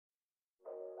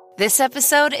This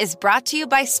episode is brought to you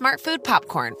by Smart Food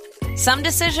Popcorn. Some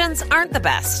decisions aren't the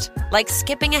best, like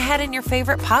skipping ahead in your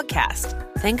favorite podcast.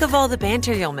 Think of all the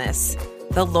banter you'll miss,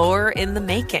 the lore in the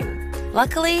making.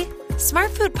 Luckily, Smart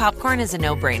Food Popcorn is a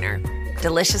no-brainer.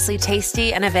 Deliciously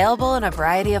tasty and available in a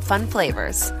variety of fun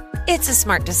flavors. It's a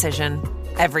smart decision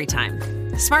every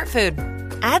time. Smart Food.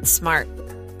 Add smart.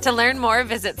 To learn more,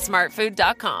 visit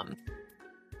smartfood.com.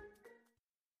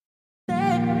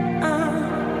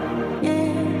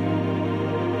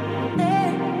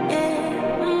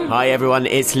 Hi everyone,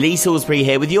 it's Lee Salisbury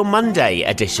here with your Monday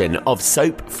edition of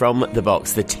Soap from the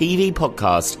Box, the TV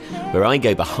podcast where I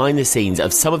go behind the scenes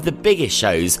of some of the biggest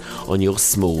shows on your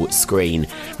small screen.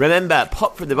 Remember,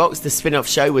 Pop from the Box, the spin-off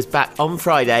show, was back on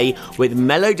Friday with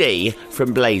Melody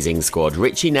from Blazing Squad,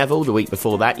 Richie Neville the week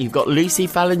before that. You've got Lucy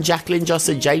Fallon, Jacqueline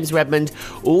Jossa, James Redmond,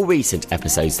 all recent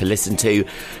episodes to listen to.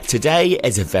 Today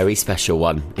is a very special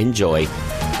one. Enjoy.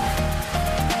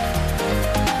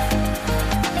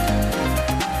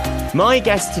 My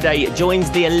guest today joins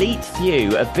the elite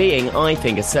few of being, I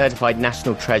think, a certified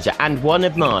national treasure and one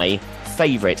of my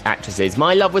favourite actresses.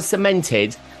 My love was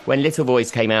cemented when Little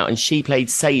Voice came out and she played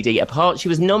Sadie, a part she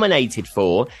was nominated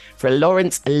for a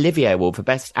Laurence Olivier Award for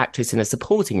Best Actress in a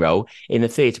Supporting Role in a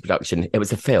theatre production. It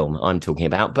was a film I'm talking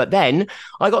about. But then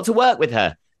I got to work with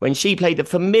her when she played the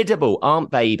formidable Aunt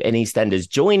Babe in EastEnders,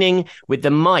 joining with the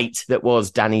might that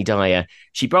was Danny Dyer.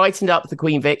 She brightened up the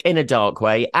Queen Vic in a dark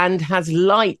way and has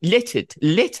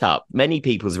lit up many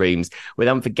people's rooms with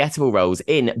unforgettable roles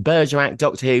in Bergerac,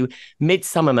 Doctor Who,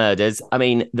 Midsummer Murders. I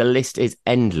mean, the list is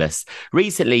endless.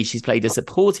 Recently, she's played a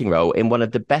supporting role in one of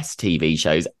the best TV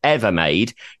shows ever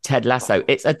made, Ted Lasso.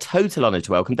 It's a total honour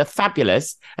to welcome the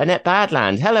fabulous Annette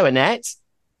Badland. Hello, Annette.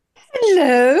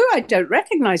 Hello, I don't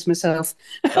recognise myself.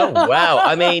 Oh, wow.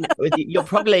 I mean, you're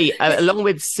probably, along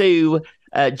with Sue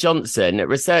Johnson,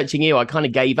 researching you, I kind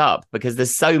of gave up because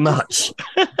there's so much.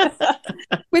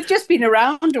 We've just been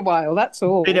around a while, that's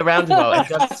all. Been around a while and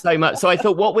done so much. So I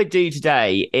thought what we'd do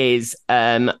today is,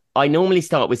 I normally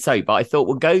start with soap, but I thought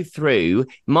we'll go through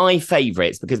my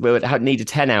favourites because we would need a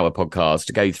 10-hour podcast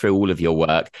to go through all of your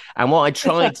work. And what I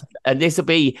tried, and this will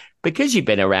be, because you've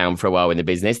been around for a while in the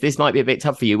business, this might be a bit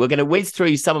tough for you. We're going to whiz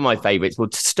through some of my favourites. We'll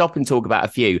stop and talk about a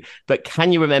few. But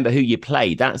can you remember who you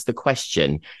played? That's the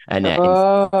question, Annette.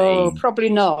 Oh, probably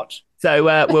not. So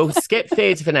we'll skip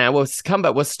theatre for now. We'll come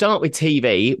back. We'll start with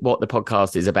TV, what the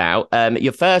podcast is about.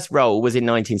 Your first role was in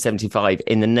 1975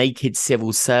 in The Naked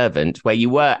Civil Servant, where you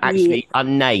were actually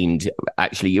unnamed.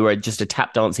 Actually, you were just a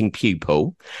tap dancing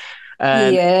pupil.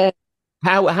 Yeah.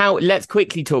 How? Let's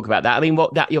quickly talk about that. I mean,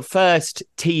 your first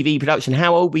TV production?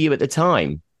 How old were you at the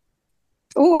time?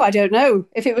 Oh, I don't know.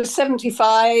 If it was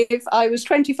 75, I was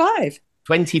 25.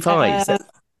 25.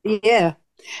 Yeah.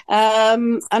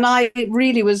 And I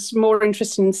really was more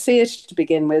interested in theatre to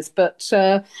begin with, but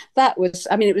that was,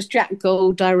 I mean, it was Jack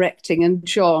Gold directing and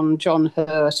John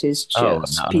Hurt is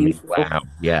just beautiful. Wow,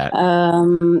 yeah.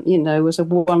 Was a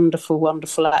wonderful,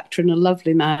 wonderful actor and a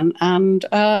lovely man. And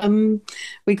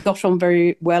we got on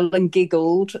very well and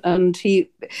giggled. And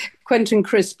Quentin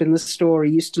Crisp in the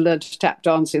story used to learn to tap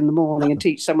dance in the morning and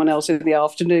teach someone else in the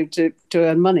afternoon to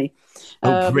earn money.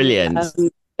 Oh, brilliant.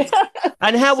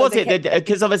 And how was it?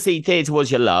 Because obviously theatre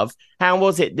was your love. How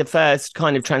was it the first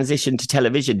kind of transition to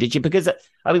television? Did you? Because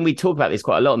I mean, we talk about this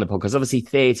quite a lot on the podcast. Obviously,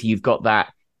 theatre, you've got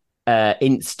that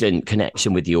instant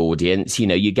connection with the audience. You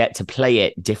know, you get to play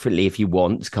it differently if you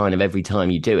want, kind of every time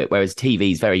you do it. Whereas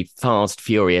TV is very fast,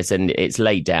 furious, and it's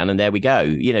laid down, and there we go.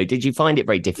 You know, did you find it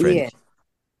very different? Yeah.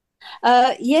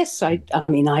 Yes, I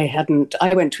mean,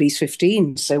 I went to East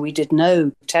 15, so we did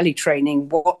no teletraining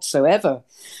whatsoever.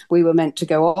 We were meant to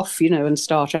go off, and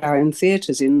start our own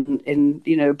theatres in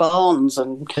barns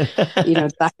and,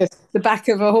 the back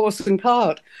of a horse and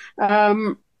cart.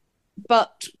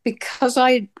 But because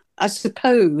I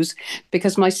suppose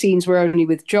because my scenes were only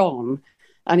with John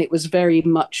and it was very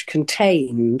much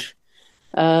contained,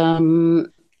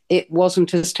 it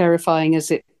wasn't as terrifying as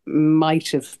it might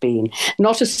have been.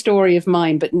 Not a story of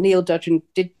mine, but Neil Dudgeon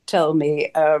did tell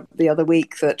me the other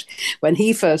week that when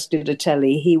he first did a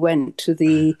telly, he went to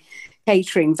the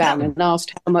catering van and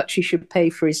asked how much he should pay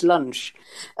for his lunch.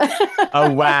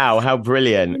 Oh, wow. How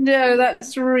brilliant. No,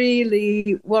 that's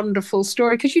really wonderful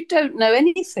story because you don't know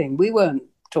anything. We weren't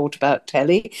taught about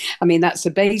telly. I mean, that's the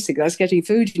basic. That's getting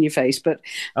food in your face. But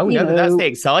but that's the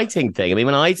exciting thing. I mean,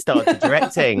 when I started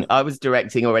directing, I was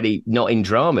directing already, not in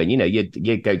drama.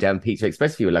 You'd go down Pizza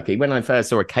Express if you were lucky. When I first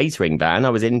saw a catering van, I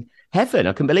was in heaven.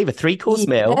 I couldn't believe a 3-course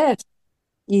meal.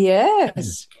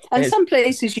 Yes. And some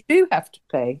places you do have to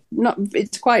pay.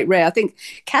 It's quite rare. I think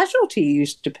Casualty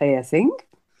used to pay, I think.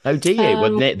 Oh, do you?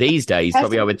 Well, these days,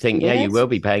 probably I would think, yeah, you will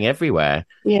be paying everywhere.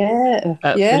 Yeah,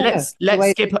 yeah.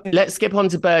 Let's skip on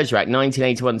to Bergerac,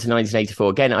 1981 to 1984.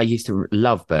 Again, I used to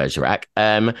love Bergerac.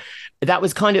 That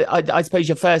was kind of, I suppose,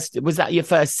 was that your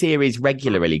first series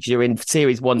regularly? Because you're in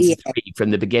series 1 to 3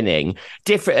 from the beginning.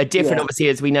 Different, obviously,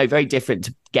 as we know, very different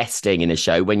to guesting in a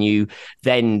show when you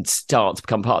then start to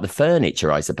become part of the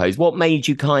furniture, I suppose. What made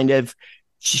you kind of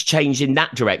change in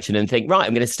that direction and think, right,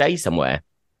 I'm going to stay somewhere?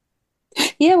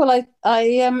 Yeah, well,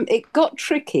 it got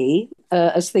tricky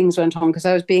as things went on because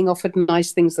I was being offered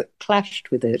nice things that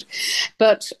clashed with it.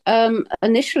 But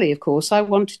initially, of course,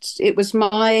 it was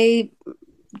my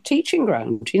teaching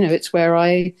ground. It's where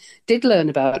I did learn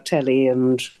about telly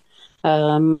and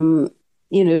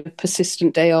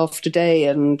persistent day after day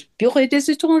and Bureau des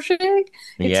étrangers.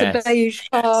 It's a beige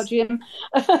car, Jim.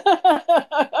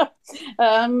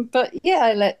 But yeah,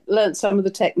 I learned some of the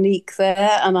technique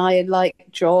there, and I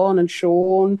liked John and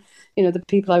Sean, the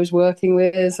people I was working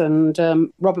with, and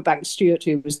Robert Banks Stewart,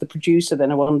 who was the producer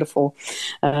then, a wonderful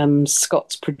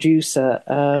Scots producer.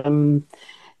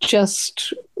 It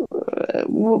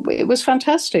was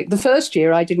fantastic. The first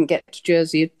year I didn't get to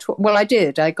Jersey. Well, I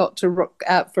did. I got to rock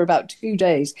out for about 2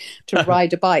 days to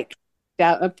ride a bike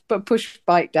down, a push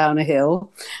bike down a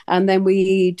hill, and then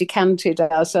we decanted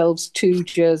ourselves to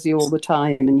Jersey all the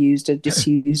time and used a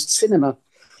disused cinema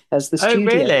as the studio. Oh,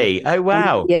 really? Oh,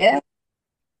 wow. And,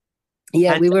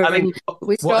 yeah.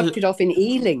 We started off in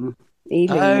Ealing.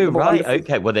 Oh, right.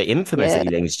 Okay. Well, the infamous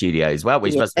Ealing Studios,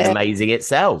 which must be amazing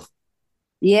itself.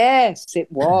 Yes,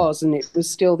 it was. And it was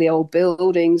still the old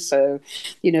building. So,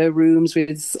 rooms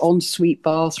with ensuite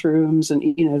bathrooms and,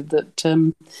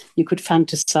 that you could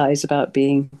fantasize about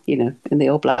being, in the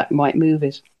old black and white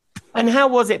movies. And how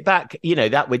was it back,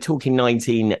 that we're talking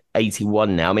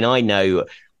 1981 now? I mean, I know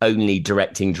only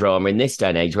directing drama in this day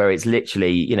and age where it's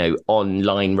literally,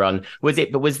 online run. Was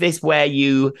this where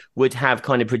you would have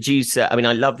kind of producer? I mean,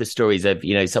 I love the stories of,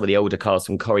 some of the older cast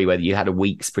from Corrie where you had a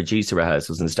week's producer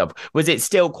rehearsals and stuff. Was it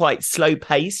still quite slow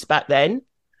paced back then?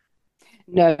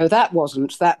 No, that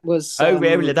wasn't. That was... Oh,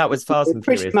 really? That was Fast and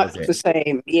Furious, was it? The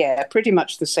same. Yeah, pretty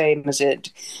much the same as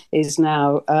it is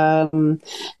now.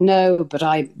 No, but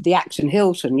the Acton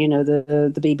Hilton,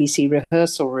 the BBC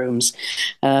rehearsal rooms,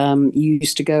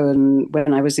 used to go, and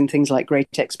when I was in things like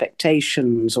Great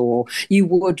Expectations, or you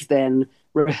would then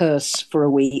rehearse for a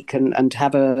week and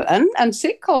have and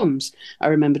sitcoms. I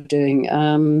remember doing,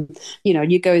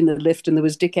 you go in the lift and there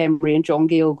was Dick Emery and John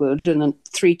Gielgud and then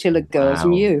 3 Tiller girls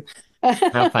and you.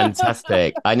 How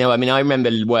fantastic. I know. I mean, I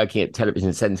remember working at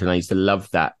Television Centre and I used to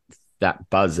love that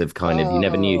buzz of kind of, you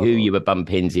never knew who you would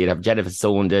bump into. You'd have Jennifer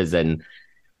Saunders and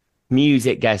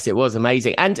music guests. It was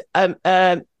amazing. And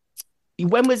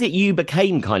when was it you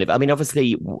became kind of, I mean,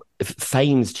 obviously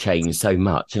fame's changed so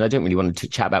much and I don't really want to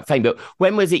chat about fame, but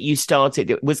when was it you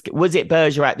started? Was it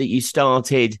Bergerac that you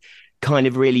started kind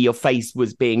of really your face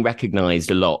was being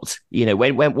recognised a lot?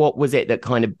 When what was it that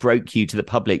kind of broke you to the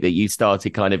public that you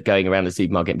started kind of going around the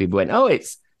supermarket and people went, oh,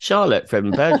 it's Charlotte from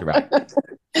Bergerac?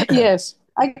 Yes,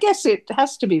 I guess it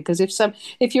has to be, because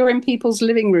if you're in people's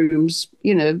living rooms,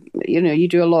 you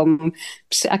do a long,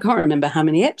 I can't remember how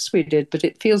many eps we did, but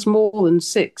it feels more than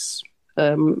 6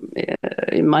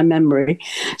 in my memory.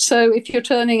 So if you're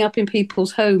turning up in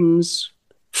people's homes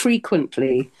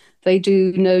frequently, they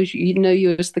do know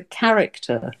you as the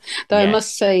character. Though I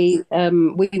must say,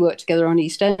 we worked together on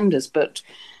EastEnders, but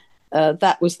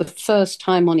that was the first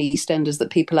time on EastEnders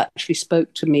that people actually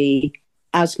spoke to me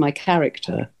as my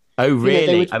character. Oh,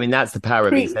 really? I mean, that's the power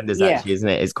of EastEnders, actually, isn't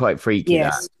it? It's quite freaky.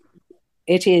 Yes,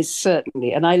 it is,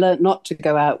 certainly. And I learnt not to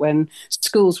go out when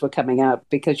schools were coming out,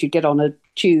 because you'd get on a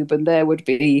tube and there would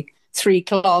be 3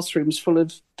 classrooms full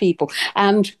of people.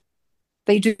 And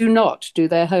they do not do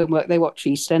their homework. They watch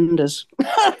EastEnders.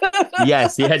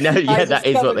 Yes, that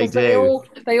is what they do.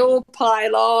 They all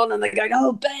pile on and they're going,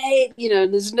 oh, babe,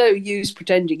 and there's no use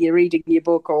pretending you're reading your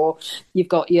book or you've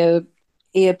got your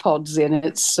earpods in.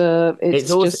 It's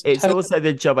also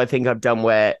the job I think I've done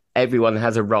where everyone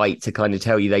has a right to kind of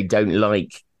tell you they don't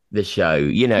like the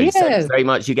show. So very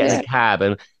much you get in a cab,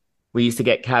 and we used to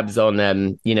get cabs on,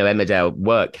 Emmerdale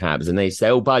work cabs, and they say,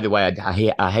 oh, by the way,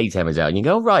 I hate Emmerdale. And you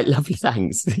go, oh, right, lovely,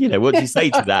 thanks. What do you say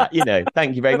to that?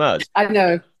 Thank you very much. I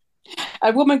know.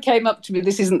 A woman came up to me,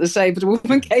 this isn't the same, but a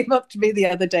woman came up to me the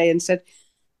other day and said,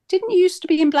 didn't you used to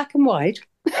be in black and white?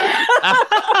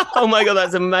 Oh, my God,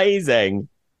 that's amazing.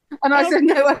 And I said,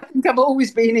 no, I think I've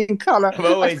always been in colour. I've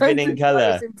always been in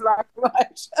colour. In black and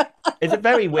white. It's a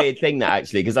very weird thing that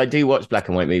actually, because I do watch black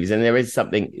and white movies, and there is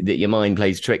something that your mind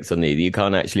plays tricks on you. You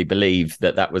can't actually believe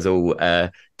that was all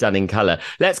done in colour.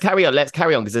 Let's carry on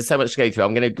because there's so much to go through.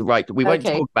 I'm going to write. We won't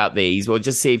talk about these. We'll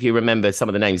just see if you remember some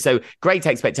of the names. So, Great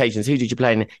Expectations. Who did you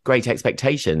play in Great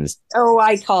Expectations? Oh,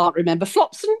 I can't remember.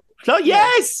 Flopson. Oh,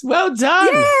 yes. Well done.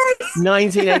 Yes.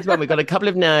 1981. We've got a couple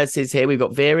of nurses here. We've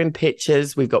got Vera in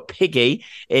Pictures. We've got Piggy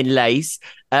in Lace.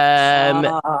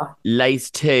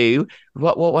 Lace 2.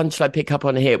 What one should I pick up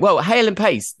on here? Well, Hale and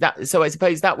Pace. So I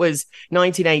suppose that was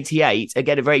 1988.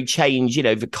 Again, a very change,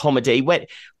 for comedy. What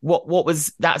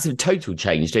was that's a total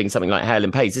change doing something like Hale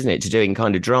and Pace, isn't it? To doing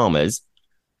kind of dramas.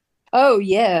 Oh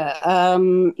yeah.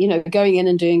 Going in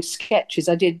and doing sketches.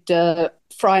 I did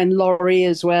Fry and Laurie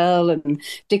as well, and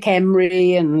Dick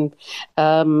Emery, and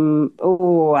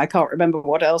I can't remember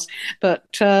what else.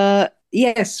 But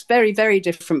yes, very, very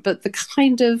different. But the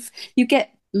kind of you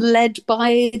get led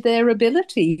by their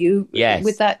ability. Yes.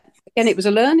 With that, and it was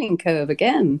a learning curve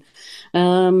again.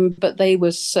 But they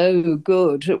were so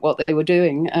good at what they were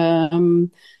doing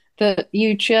that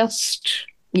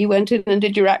you went in and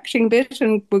did your acting bit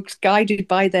and was guided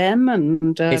by them.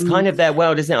 And it's kind of their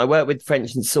world, isn't it? I worked with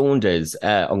French and Saunders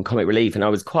on Comic Relief, and I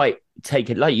was quite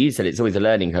taken, like you said, it's always a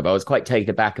learning curve. I was quite taken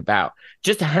aback about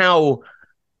just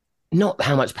not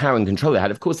how much power and control they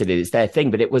had. Of course it is, it's their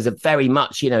thing, but it was a very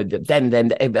much,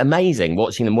 them amazing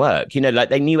watching them work. Like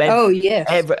they knew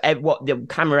what the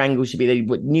camera angle should be. They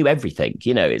knew everything.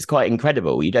 It's quite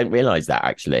incredible. You don't realise that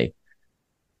actually.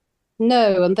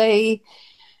 No, and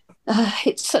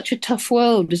it's such a tough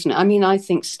world, isn't it? I mean, I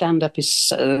think stand-up is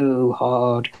so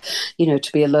hard,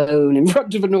 to be alone in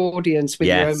front of an audience with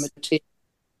your own material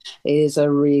is a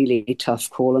really tough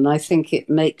call. And I think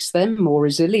it makes them more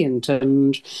resilient.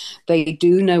 And they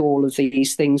do know all of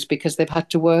these things because they've had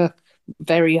to work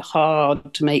very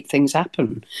hard to make things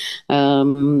happen.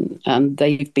 And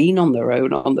they've been on their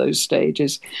own on those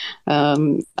stages.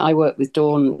 I worked with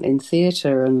Dawn in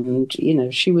theatre, and,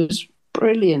 she was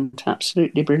brilliant,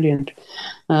 absolutely brilliant.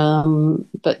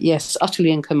 But yes,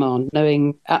 utterly in command,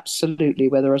 knowing absolutely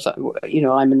whether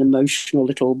I'm an emotional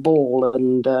little ball,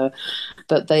 and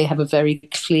but they have a very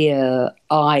clear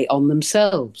eye on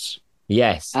themselves.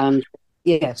 Yes, and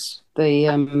yes, they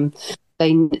know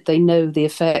the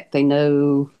effect. They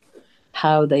know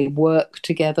how they work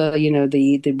together.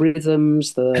 The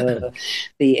rhythms, the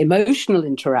emotional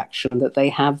interaction that they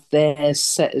have there,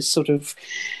 sort of.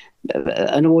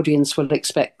 An audience will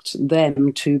expect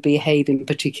them to behave in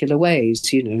particular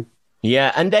ways,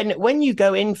 Yeah, and then when you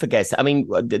go in for guests, I mean,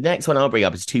 the next one I'll bring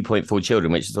up is 2.4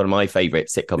 Children, which is one of my favourite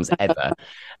sitcoms ever.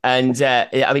 And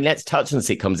let's touch on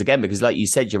sitcoms again, because like you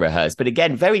said, you rehearse. But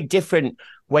again, very different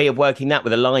way of working that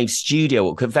with a live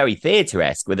studio, very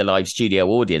theatre-esque with a live studio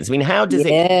audience. I mean, how does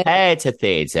it compare to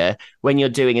theatre when you're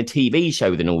doing a TV show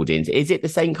with an audience? Is it the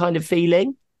same kind of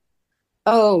feeling?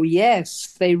 Oh,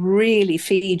 yes, they really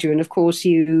feed you. And of course,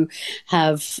 you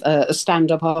have a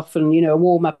stand-up often, a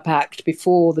warm-up act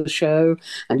before the show,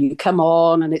 and you come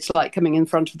on and it's like coming in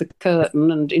front of the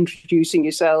curtain and introducing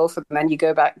yourself, and then you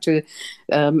go back to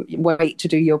wait to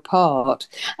do your part.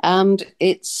 And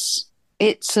it's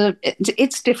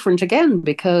different again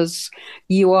because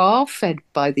you are fed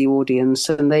by the audience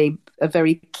and they are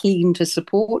very keen to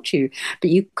support you,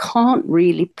 but you can't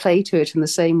really play to it in the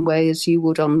same way as you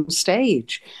would on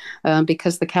stage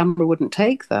because the camera wouldn't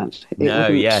take that.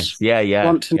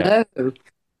 Want to know.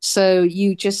 So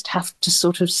you just have to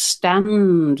sort of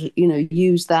stand,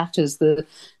 use that as the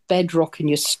bedrock in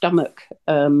your stomach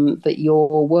that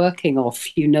you're working off.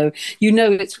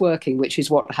 It's working, which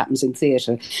is what happens in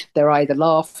theatre. They're either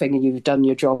laughing and you've done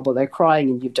your job, or they're crying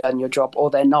and you've done your job, or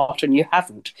they're not and you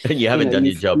haven't. You haven't done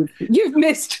your job. You've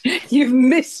missed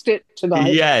it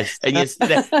tonight. Yes, and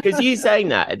because you saying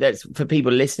that's for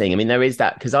people listening. I mean, there is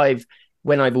that, because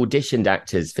when I've auditioned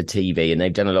actors for TV and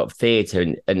they've done a lot of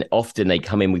theatre, and often they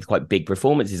come in with quite big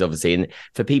performances, obviously. And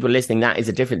for people listening, that is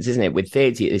a difference, isn't it? With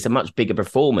theatre, it's a much bigger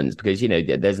performance because,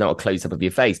 there's not a close-up of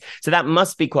your face. So that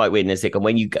must be quite weird in a sitcom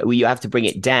when you have to bring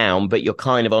it down, but you're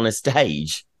kind of on a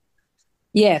stage.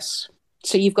 Yes.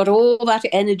 So you've got all that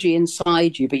energy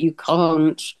inside you, but you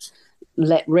can't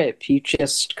let rip. You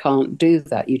just can't do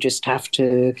that. You just have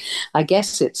to, I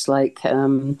guess it's like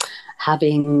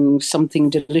having something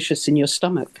delicious in your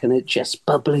stomach and it just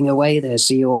bubbling away there.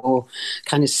 So you're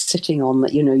kind of sitting on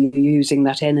that, you're using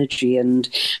that energy and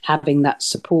having that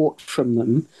support from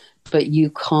them. But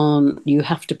you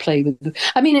have to play with,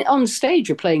 on stage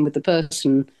you're playing with the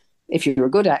person if you're a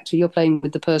good actor, you're playing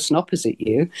with the person opposite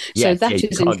you. So Yes, yeah, that you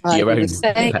is can't do your entirely own. the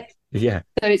same. Yeah.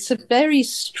 So it's a very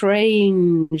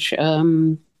strange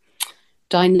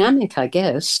dynamic, I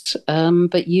guess.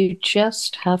 But you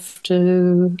just have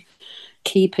to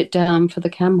keep it down for the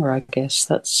camera, I guess.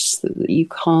 You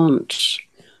can't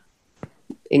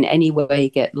in any way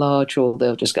get large, or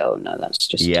they'll just go, oh, no, that's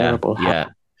just terrible. Yeah.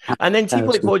 And then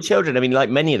 2.4 Children, I mean, like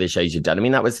many of the shows you've done, I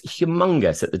mean, that was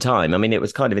humongous at the time. I mean, it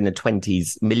was kind of in the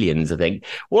 20s millions, I think.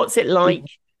 What's it like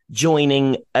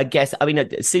joining a guest? I mean,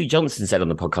 Sue Johnson said on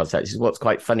the podcast, actually, what's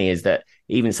quite funny is that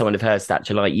even someone of her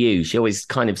stature like you, she always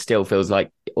kind of still feels like,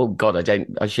 oh God,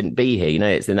 I shouldn't be here. You know,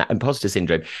 it's in that imposter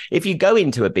syndrome. If you go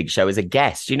into a big show as a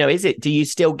guest, you know, do you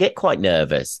still get quite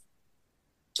nervous?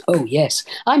 Oh, yes.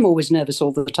 I'm always nervous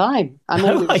all the time. I'm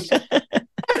always...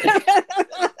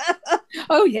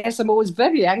 Oh, yes, I'm always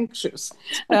very anxious.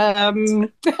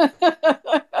 And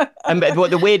what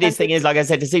the weirdest thing is, like I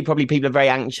said, to see probably people are very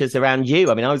anxious around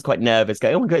you. I mean, I was quite nervous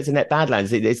going, oh my God, it's Annette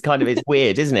Badlands. It's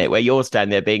weird, isn't it? Where you're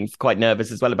standing there being quite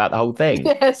nervous as well about the whole thing.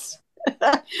 Yes.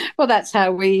 Well, that's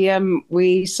how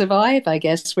we survive, I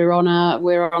guess. We're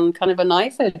on kind of a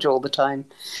knife edge all the time.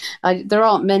 There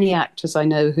aren't many actors I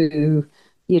know who,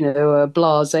 you know, are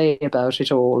blasé about it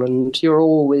all, and you're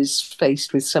always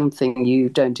faced with something you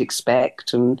don't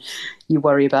expect, and you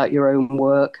worry about your own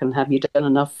work and have you done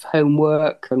enough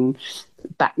homework and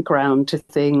background to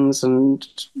things, and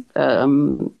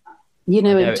you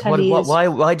know, and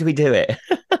why do we do it?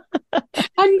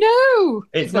 I know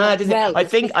it's mad, isn't it? I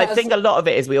think a lot of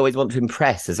it is we always want to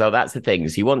impress as well. That's the thing.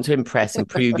 So you want to impress and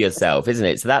prove yourself, isn't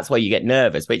it? So that's why you get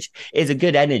nervous, which is a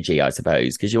good energy, I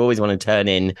suppose, because you always want to turn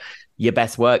in your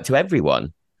best work to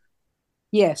everyone.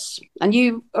 Yes, and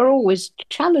you are always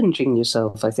challenging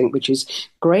yourself, I think, which is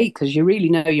great because you really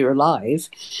know you're alive.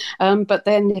 But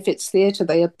then if it's theatre,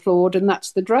 they applaud, and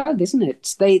that's the drug, isn't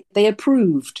it? They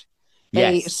approved.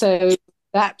 Yes. So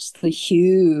that's the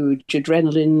huge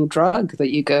adrenaline drug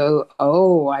that you go,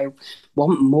 oh, I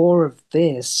want more of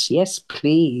this. Yes,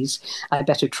 please. I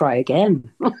better try again.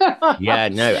 Yeah,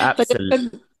 no, absolutely.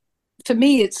 But for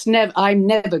me, I'm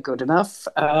never good enough.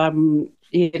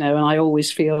 You know, and I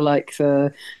always feel like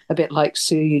a bit like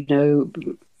Sue, you know,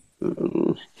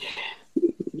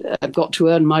 I've got to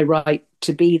earn my right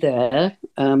to be there.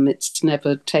 It's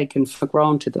never taken for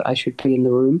granted that I should be in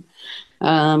the room.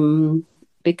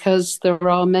 Because there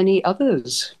are many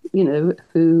others, you know,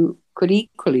 who could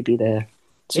equally be there.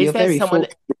 So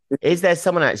is there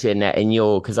someone actually, Annette,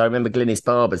 because I remember Glynis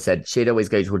Barber said she'd always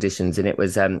go to auditions, and it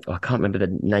was, I can't remember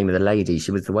the name of the lady. She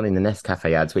was the one in the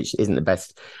Nescafe ads, which isn't the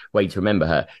best way to remember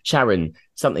her. Sharon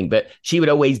something, but she would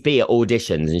always be at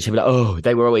auditions, and she'd be like, oh,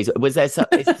 they were always, was there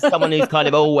someone who's kind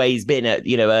of always been at,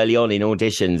 you know, early on in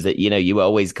auditions that, you know, you were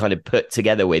always kind of put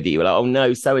together with, you were like, oh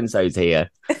no, so-and-so's here.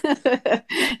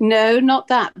 No, not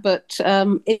that, but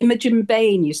Imogen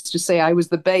Bain used to say I was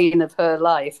the bane of her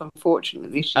life,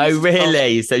 unfortunately. Oh,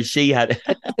 really? So she had...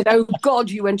 oh, God,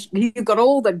 you got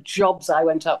all the jobs I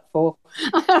went up for.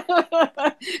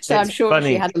 So I'm sure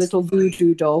funny. She had a little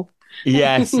voodoo doll.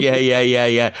 Yes,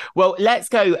 yeah. Well, let's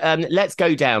go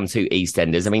down to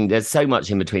EastEnders. I mean, there's so much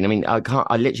in between. I mean, I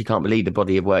literally can't believe the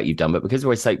body of work you've done, but because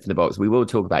we're soaked in the box, we will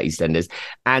talk about EastEnders.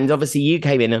 And obviously you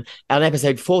came in on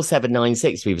episode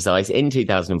 4796, to be precise, in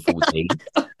 2014.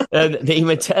 The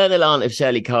maternal aunt of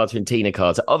Shirley Carter and Tina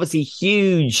Carter. Obviously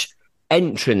huge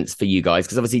entrance for you guys,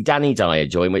 because obviously Danny Dyer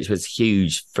joined, which was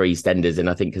huge for EastEnders, and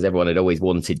I think because everyone had always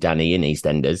wanted Danny in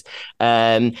EastEnders,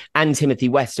 and Timothy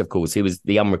West, of course, who was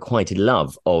the unrequited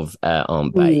love of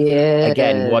Aunt Bay. Yeah.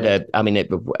 Again,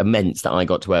 it immense that I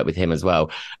got to work with him as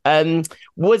well.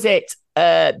 Was it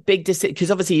big decision?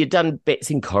 Because obviously you've done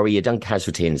bits in Corrie, you've done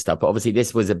Casualty and stuff, but obviously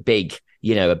this was a big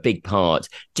part.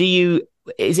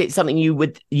 Is it something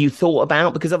you thought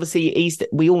about? Because obviously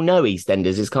we all know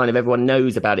EastEnders is kind of, everyone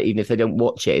knows about it, even if they don't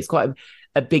watch it. It's quite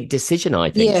a big decision, I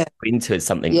think, to go into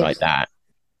something like that.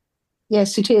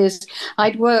 Yes, it is.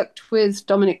 I'd worked with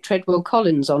Dominic Treadwell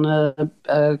Collins on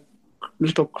a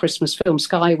little Christmas film.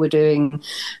 Sky were doing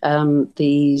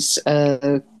these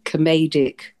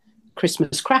comedic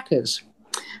Christmas crackers.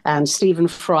 And Stephen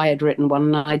Fry had written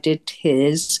one, and I did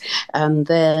his. And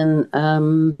then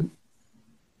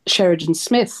Sheridan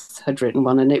Smith had written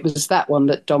one, and it was that one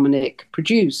that Dominic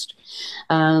produced.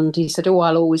 And he said,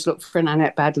 I'll always look for an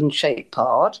Annette Badland shaped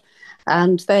part.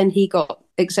 And then he got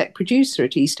exec producer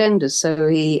at EastEnders, so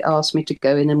he asked me to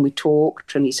go in, and we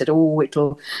talked, and he said, we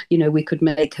could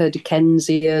make her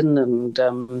Dickensian, and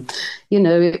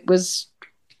it was.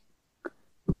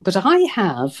 But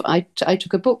I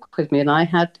took a book with me, and I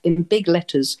had in big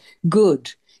letters,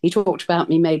 good, He talked about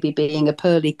me maybe being a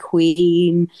pearly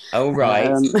queen. Oh, right.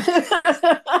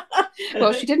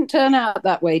 Well, she didn't turn out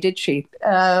that way, did she?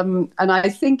 And I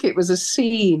think it was a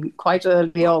scene quite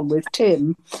early on with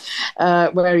Tim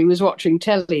where he was watching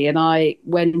telly, and I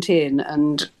went in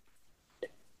and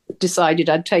decided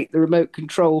I'd take the remote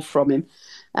control from him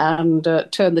and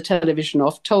turn the television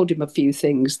off, told him a few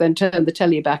things, then turned the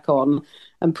telly back on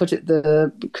and put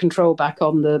the control back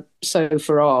on the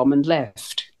sofa arm and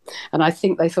left. And I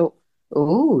think they thought,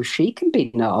 oh, she can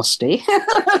be nasty.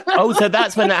 Oh, so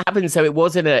that's when that happened. So it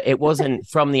wasn't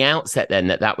from the outset then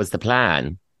that was the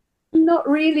plan. Not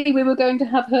really. We were going to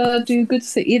have her do good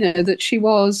things, you know, that she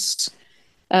was,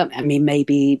 I mean,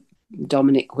 maybe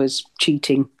Dominic was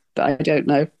cheating, but I don't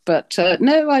know. But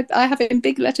no, I have it in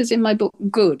big letters in my book,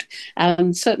 good.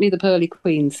 And certainly the Pearly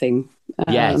Queen thing.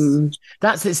 Yes,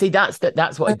 that's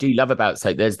what I do love about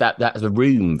soap. There's that's a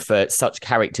room for such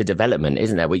character development,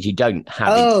 isn't there? Which you don't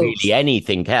have in really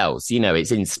anything else. You know,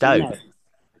 it's in soap. No.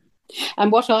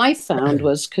 And what I found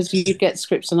was, because you'd get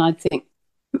scripts and I'd think,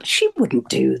 she wouldn't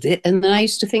do this. And then I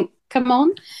used to think, come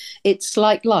on, it's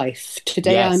like life.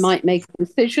 Today yes. I might make a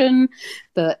decision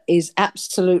that is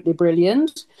absolutely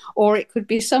brilliant, or it could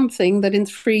be something that in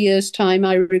 3 years' time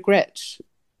I regret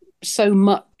so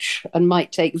much and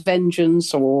might take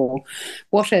vengeance or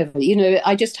whatever. You know,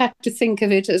 I just had to think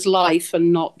of it as life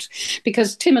and not,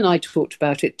 because Tim and I talked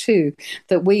about it too,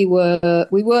 that we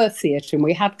were theatre and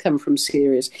we had come from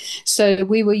series. So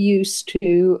we were used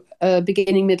to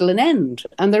beginning, middle and end,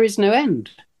 and there is no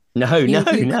end. No,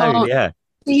 yeah.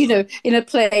 You know, in a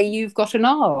play, you've got an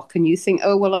arc and you think,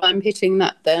 oh, well, I'm hitting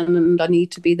that then and I need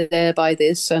to be there by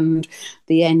this and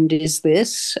the end is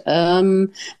this.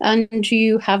 And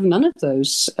you have none of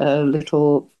those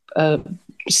little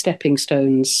stepping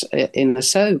stones in a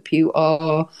soap. You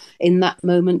are in that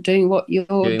moment doing what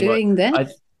you're doing then.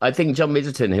 I think John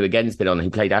Middleton, who again's been on, who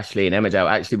played Ashley in Emmerdale,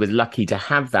 actually was lucky to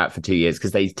have that for 2 years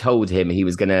because they told him he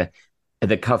was going to,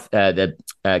 the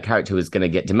character was going to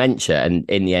get dementia and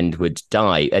in the end would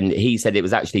die. And he said it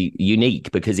was actually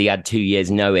unique because he had 2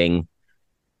 years knowing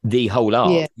the whole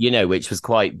arc, you know, which was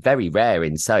quite very rare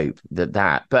in soap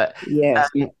that. But yes.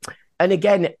 And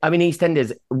again, I mean,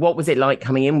 EastEnders, what was it like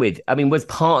coming in with? I mean, was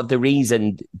part of the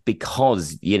reason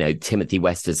because, you know, Timothy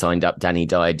West had signed up, Danny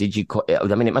Dyer? Did you? I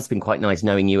mean, it must have been quite nice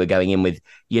knowing you were going in with,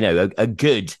 you know, a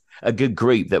good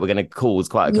group that were going to cause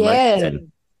quite a commotion. Yeah.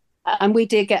 And we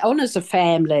did get on as a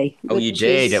family. Oh, you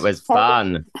did. It was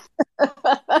fun.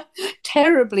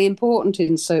 Terribly important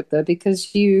in soap, though,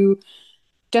 because you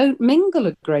don't mingle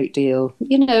a great deal.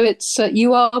 You know, it's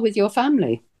you are with your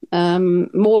family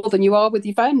more than you are with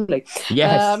your family.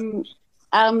 Yes.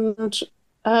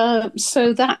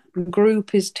 So that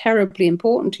group is terribly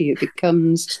important to you. It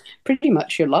becomes pretty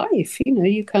much your life. You know,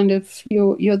 you kind of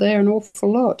you're there an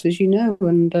awful lot, as you know,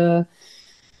 and.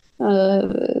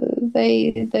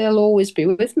 They'll always be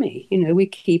with me. You know, we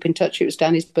keep in touch. It was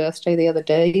Danny's birthday the other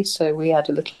day, so we had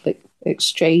a little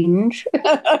exchange.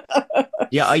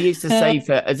 Yeah, I used to say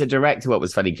as a director what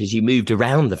was funny because you moved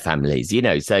around the families, you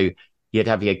know, so you'd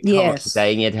have your cast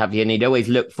day and you'd always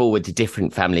look forward to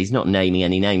different families, not naming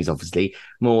any names, obviously,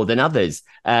 more than others.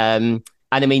 And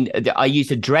I mean, I used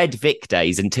to dread Vic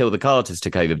days until the Carters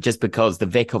took over, just because the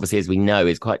Vic, obviously, as we know,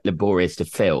 is quite laborious to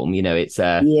film. You know, it's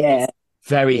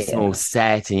very small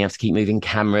set and you have to keep moving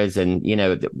cameras. And, you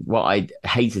know, what I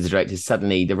hate as a director is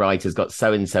suddenly the writer's got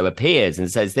so-and-so appears and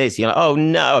says this. You're like, oh,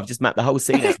 no, I've just mapped the whole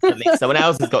scene. Suddenly someone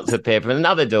else has got to appear from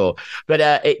another door. But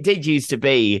it did used to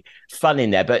be fun in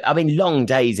there. But, I mean, long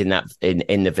days in that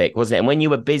in the Vic, wasn't it? And when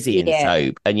you were busy in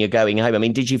soap and you're going home, I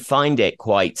mean, did you find it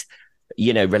quite,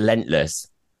 you know, relentless?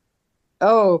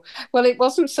 Oh, well, it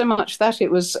wasn't so much that.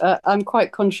 It was, I'm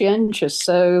quite conscientious.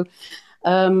 So...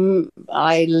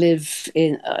 I live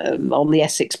in on the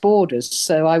Essex borders,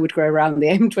 so I would go around the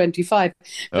M25,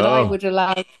 but I would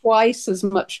allow twice as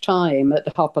much time at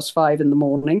 5:30 in the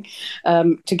morning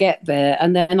to get there,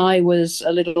 and then I was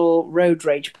a little road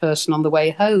rage person on the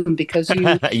way home because you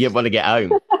want to get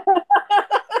home.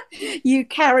 You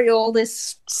carry all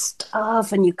this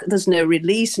stuff, and there's no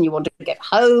release, and you want to get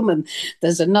home, and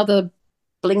there's another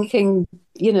blinking,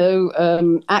 you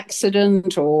know,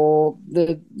 accident or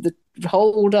the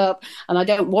hold up, and I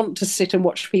don't want to sit and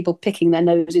watch people picking their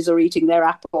noses or eating their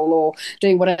apple or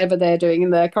doing whatever they're doing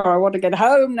in their car. I want to get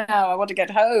home now. I want to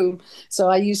get home. So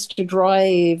I used to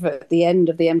drive at the end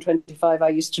of the M25. I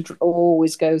used to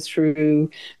always go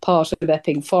through part of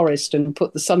Epping Forest and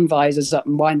put the sun visors up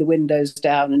and wind the windows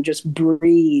down and just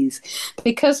breathe,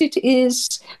 because it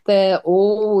is there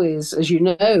always, as you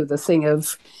know, the thing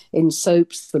of in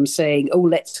soaps them saying, oh,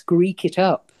 let's Greek it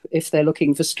up. if they're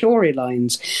looking for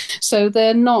storylines. So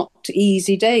they're not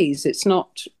easy days. It's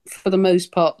not, for the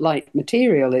most part, light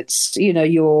material. It's, you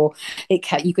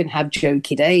can have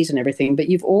jokey days and everything, but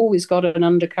you've always got an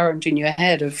undercurrent in your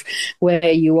head of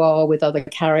where you are with other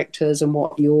characters and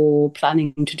what you're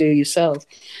planning to do yourself.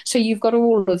 So you've got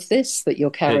all of this that you're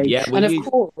carrying. Yeah, and of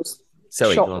course,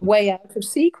 shot way out of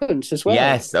sequence as well.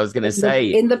 Yes, I was going to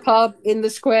say. In the pub, in the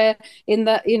square, in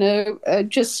that,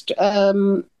 just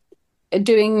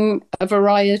doing a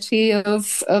variety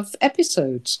of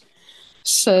episodes.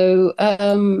 So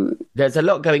there's a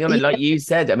lot going on, and like you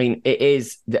said, I mean, it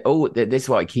is this is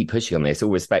why I keep pushing on this. All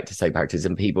respect to soap actors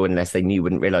and people, unless they knew,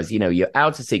 wouldn't realize, you're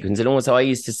out of sequence. And also, I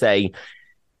used to say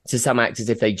to some actors,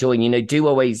 if they join,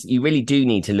 you really do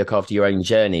need to look after your own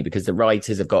journey, because the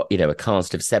writers have got, a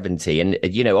cast of 70,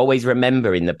 and, always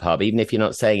remember in the pub, even if you're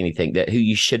not saying anything, that who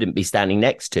you shouldn't be standing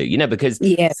next to, because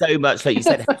so much, like you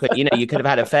said, you could have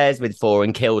had affairs with 4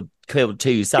 and killed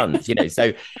 2 sons,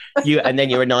 so and then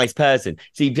you're a nice person.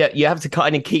 So you have to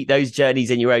kind of keep those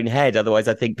journeys in your own head. Otherwise,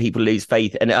 I think people lose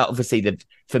faith. And obviously the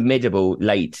formidable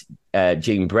late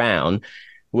June Brown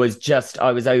was just,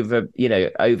 I was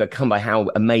overcome by how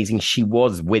amazing she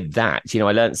was with that.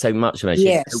 I learned so much from her. She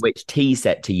knew which tea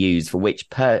set to use for which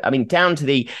down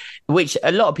to which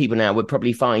a lot of people now would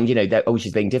probably find, that,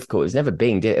 she's being difficult. It was never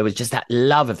being, it was just that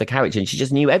love of the character, and she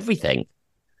just knew everything.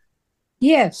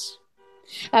 Yes.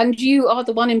 And you are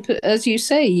the one, as you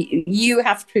say, you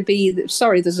have to be,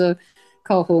 sorry, there's a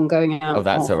car horn going out. Oh,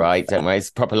 that's all right. Don't worry. It's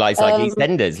proper lights like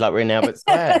EastEnders, like we're in Albert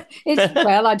Square.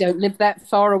 Well, I don't live that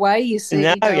far away, you see.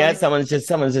 No, yeah, someone's just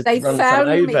they run found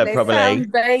over, me. They probably.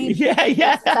 Found babe.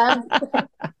 Yeah.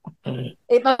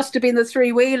 It must have been the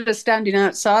 3-wheeler standing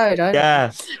outside.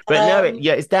 But no,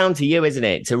 it's down to you, isn't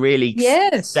it, to really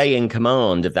stay in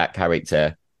command of that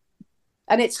character.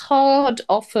 And it's hard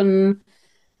often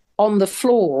on the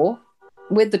floor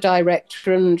with the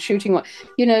director and shooting what,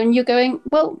 and you're going,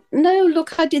 well, no,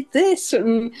 look, I did this.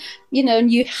 And,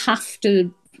 and you have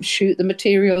to shoot the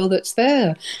material that's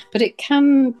there. But it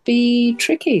can be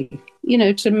tricky,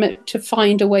 to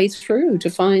find a way through, to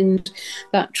find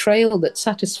that trail that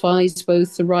satisfies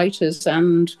both the writers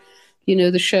and,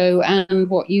 the show and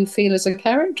what you feel as a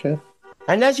character.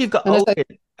 And as you've got older...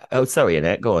 Oh, sorry,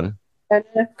 Annette, go on.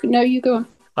 No, you go on.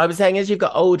 I was saying, as you've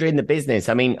got older in the business,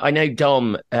 I mean, I know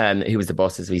Dom, who was the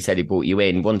boss, as we said, who brought you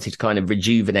in, wanted to kind of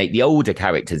rejuvenate the older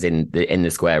characters in the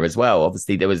square as well.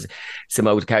 Obviously, there was some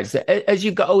older characters. As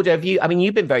you've got older,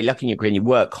 you've been very lucky in your career and you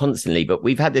work constantly, but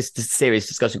we've had this serious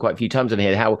discussion quite a few times on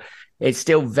here, how it's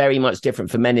still very much different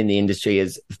for men in the industry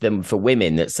than for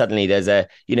women, that suddenly there's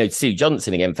Sue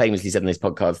Johnson, again, famously said on this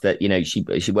podcast that,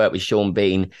 she worked with Sean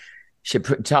Bean.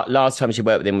 Last time she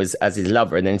worked with him was as his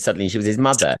lover, and then suddenly she was his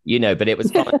mother, but it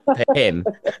was fine for him.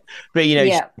 But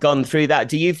she's gone through that.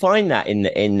 Do you find that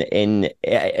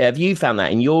have you found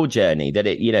that in your journey, that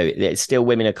it's still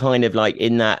women are kind of like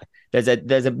in that there's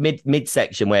a mid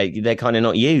section where they're kind of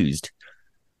not used?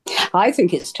 I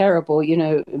think it's terrible,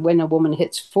 when a woman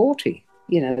hits 40,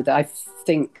 I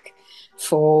think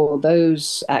for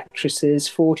those actresses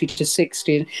 40 to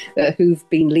 60 who've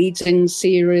been leads in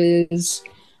series,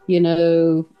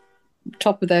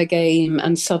 top of their game,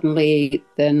 and suddenly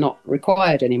they're not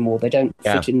required anymore. They don't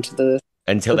fit into the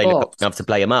until they look enough to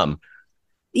play a mum.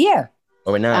 Yeah.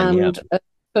 Or a nan. And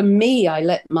for me, I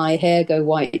let my hair go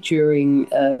white during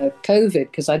COVID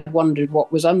because I'd wondered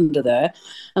what was under there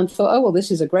and thought, oh, well,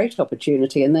 this is a great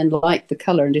opportunity, and then liked the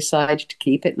colour and decided to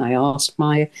keep it. And I asked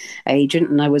my agent,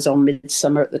 and I was on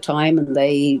Midsummer at the time, and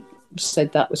they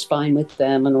said that was fine with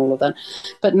them and all of that.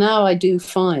 But now I do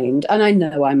find, and I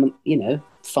know I'm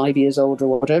 5 years older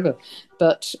or whatever,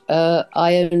 but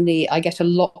I get a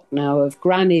lot now of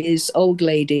grannies, old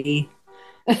lady,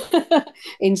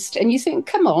 and you think,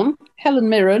 come on, Helen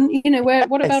Mirren,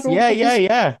 what about all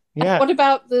what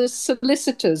about the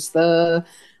solicitors, the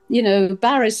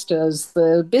barristers,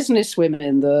 the business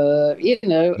women,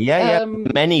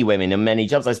 many women and many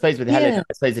jobs. I suppose with Helen,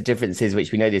 I suppose the difference is,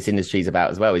 which we know this industry is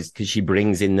about as well, is because she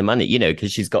brings in the money,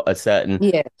 because she's got a certain,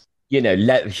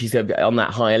 she's on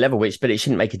that higher level, but it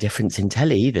shouldn't make a difference in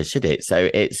telly either, should it? So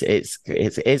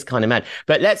it's kind of mad.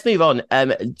 But let's move on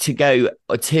to go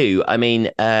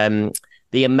to,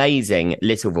 the amazing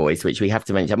Little Voice, which we have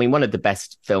to mention. One of the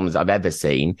best films I've ever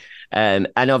seen. And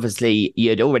obviously you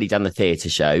had already done the theatre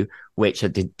show, which I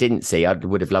didn't see. I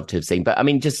would have loved to have seen. But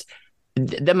just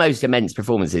the most immense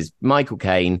performances. Michael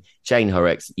Caine, Jane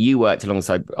Horrocks, you worked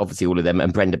alongside obviously all of them,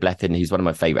 and Brenda Blethyn, who's one of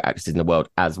my favourite actresses in the world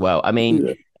as well.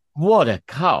 what a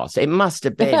cast. It must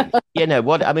have been,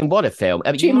 what a film.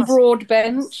 I mean, Jim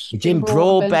Broadbent. Jim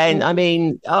Broadbent. I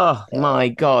mean, oh my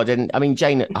God. And I mean,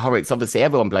 Jane Horrocks, obviously,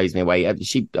 everyone blows me away.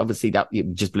 She obviously that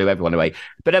just blew everyone away.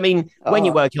 But I mean, when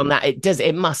you're working on that,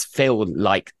 it must feel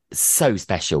like so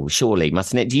special, surely,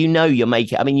 mustn't it? Do you know you're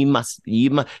making? I mean, you must.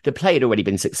 The play had already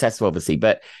been successful, obviously,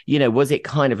 but was it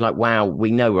kind of like, wow,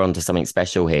 we know we're onto something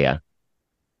special here?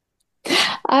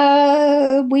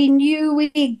 We knew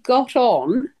we got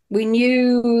on. We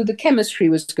knew the chemistry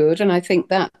was good, and I think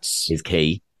that's is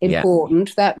key.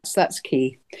 Important. Yeah. That's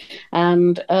key.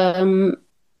 And I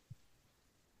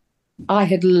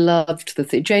had loved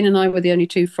Jane and I were the only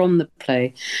two from the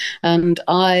play, and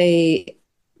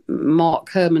Mark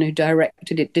Herman, who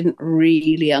directed it, didn't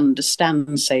really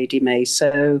understand Sadie May.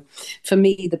 So for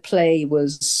me, the play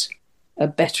was a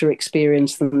better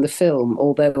experience than the film,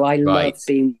 although I loved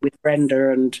being with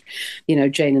Brenda, and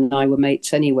Jane and I were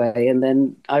mates anyway. And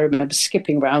then I remember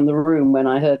skipping around the room when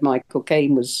I heard Michael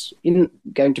Caine was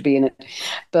going to be in it.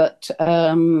 But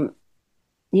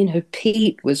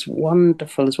Pete was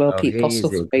wonderful as well. Pete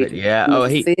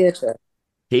Postlethwaite, theatre.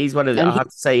 He's one of the, I have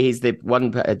to say, he's the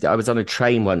one. I was on a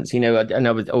train once, and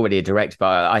I was already a director,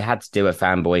 but I had to do a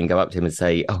fanboy and go up to him and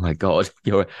say, "Oh my God,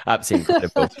 you're absolutely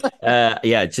incredible."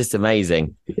 Just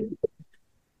amazing.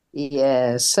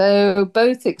 Yeah, so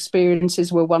both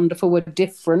experiences were wonderful, were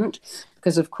different,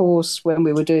 because of course when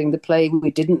we were doing the play we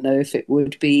didn't know if it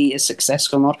would be a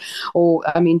success or not.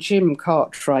 Jim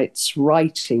Cartwright's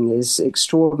writing is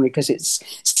extraordinary because it's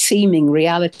seeming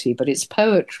reality, but it's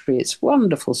poetry. It's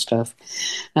wonderful stuff.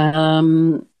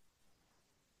 I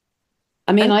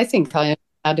think I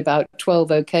had about 12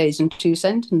 okays and 2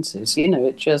 sentences,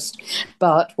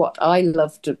 but what I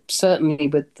loved certainly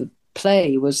with the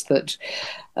play was that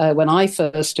when I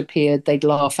first appeared, they'd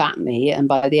laugh at me, and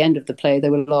by the end of the play, they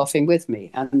were laughing with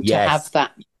me. And to have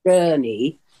that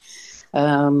journey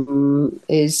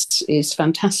is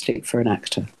fantastic for an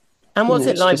actor. And what's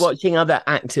it like watching other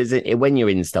actors when you're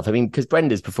in stuff? I mean, because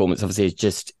Brenda's performance obviously is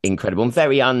just incredible and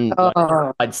very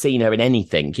I'd seen her in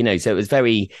anything, so it was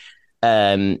very,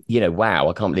 wow,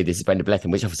 I can't believe this is Brenda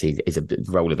Blethyn, which obviously is a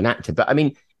role of an actor. But I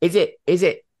mean, is it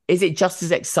just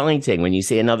as exciting when you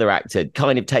see another actor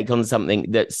kind of take on something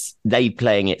that's they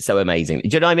playing it so amazing? Do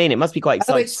you know what I mean? It must be quite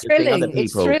exciting. It's thrilling.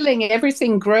 It's thrilling.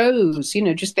 Everything grows,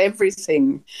 just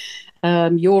everything.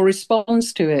 Your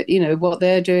response to it, what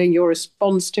they're doing, your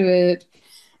response to it.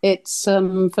 It's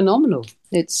phenomenal.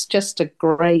 It's just a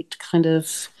great kind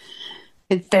of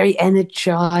very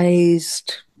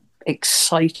energized,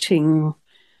 exciting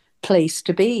place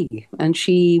to be. And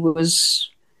she was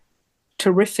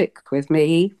terrific with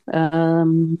me.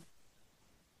 It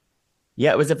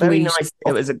was a very nice.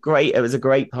 It was a great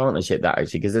partnership, that,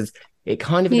 actually, because it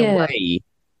kind of in a way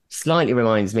slightly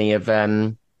reminds me of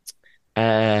there's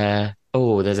I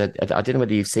don't know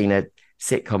whether you've seen a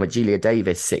sitcom, a Julia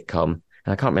Davis sitcom, and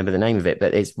I can't remember the name of it,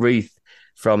 but it's Ruth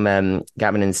from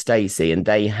Gavin and Stacey, and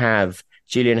they have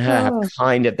Julia and her have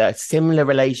kind of that similar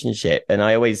relationship, and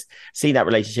I always see that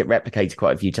relationship replicated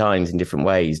quite a few times in different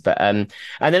ways. But and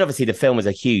then obviously the film was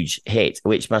a huge hit,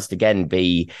 which must again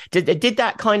be did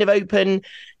that kind of open,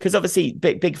 because obviously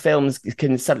big films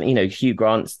can suddenly, Hugh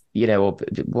Grant's, or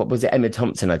what was it, Emma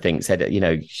Thompson, I think, said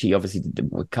she obviously did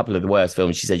a couple of the worst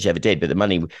films she said she ever did, but the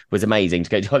money was amazing to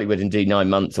go to Hollywood and do 9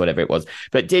 months or whatever it was.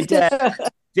 But did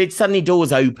suddenly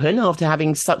doors open after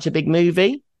having such a big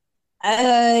movie?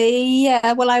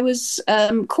 Well, I was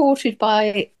courted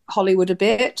by Hollywood a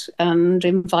bit and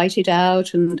invited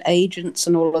out, and agents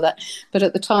and all of that. But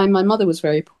at the time, my mother was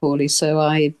very poorly, so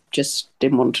I just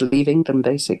didn't want to leave England,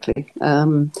 basically.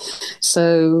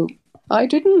 So I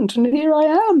didn't, and here I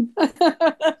am.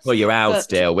 Well, you're out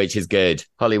still, which is good.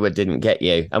 Hollywood didn't get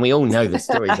you, and we all know the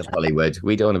stories of Hollywood.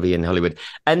 We don't want to be in Hollywood.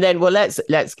 And then, well, let's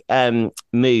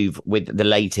move with the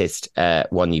latest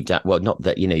one you've done. Well, not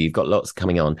that you've got lots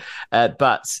coming on,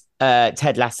 but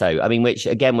Ted Lasso. I mean, which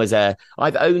again was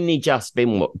I've only just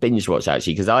binge watched,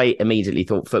 actually, because I immediately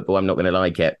thought football, I'm not going to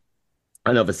like it.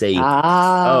 And obviously,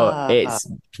 it's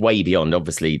way beyond,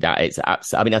 obviously, that. It's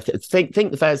absolutely. I mean, I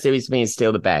think the first series for me is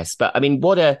still the best. But I mean,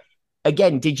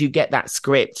 again, did you get that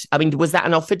script? I mean, was that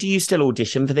an offer? Do you still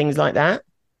audition for things like that?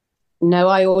 No,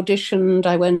 I auditioned.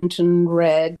 I went and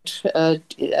read.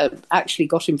 Actually,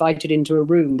 got invited into a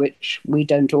room, which we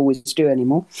don't always do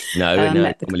anymore. No,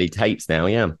 normally tapes now.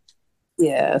 Yeah.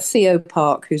 Yeah, Theo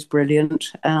Park, who's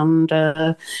brilliant, and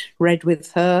read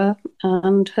with her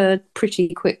and heard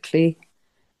pretty quickly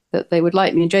that they would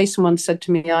like me. And Jason once said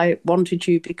to me, I wanted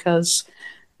you because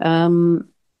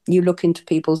you look into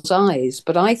people's eyes.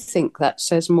 But I think that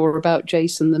says more about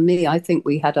Jason than me. I think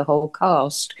we had a whole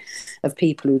cast of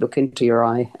people who look into your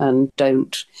eye and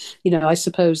don't. I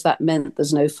suppose that meant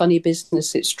there's no funny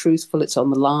business. It's truthful. It's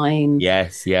on the line.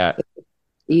 Yes, yeah.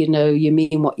 You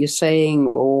mean what you're saying,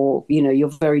 or, you're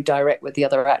very direct with the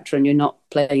other actor and you're not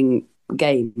playing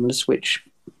games, which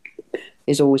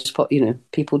is always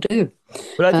people do.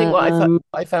 But I think what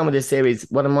I found with this series,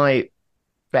 one of my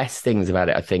best things about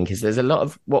it, I think, is there's a lot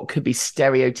of what could be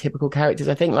stereotypical characters,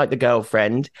 I think, like the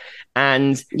girlfriend,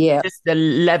 and just the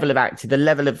level of acting, the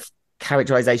level of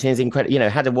characterization is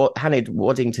incredible. Hannah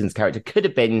Waddington's character could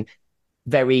have been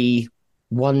very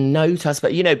one note, I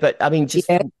suppose, but I mean, just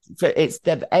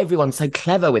everyone's so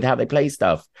clever with how they play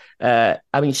stuff. Hannah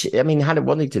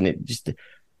Waddington, it just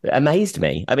amazed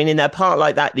me. I mean, in a part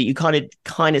like that you kind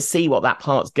of see what that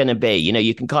part's going to be.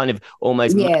 You can kind of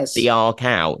almost map the arc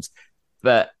out,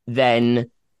 but then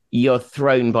you're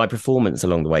thrown by performance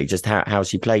along the way, just how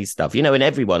she plays stuff. And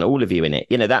everyone, all of you in it.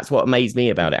 That's what amazed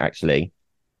me about it, actually.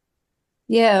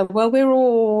 Yeah, well, we're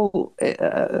all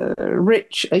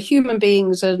rich. Human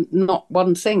beings are not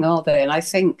one thing, are they? And I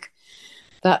think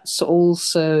that's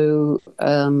also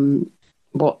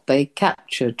what they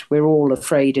captured. We're all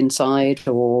afraid inside,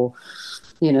 or,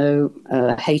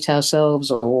 hate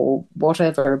ourselves or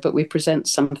whatever, but we present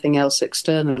something else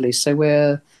externally. So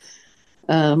we're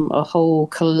a whole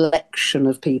collection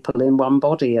of people in one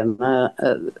body. And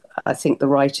I think the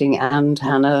writing and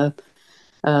Hannah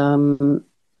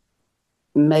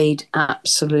made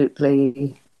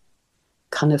absolutely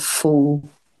kind of full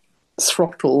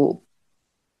throttle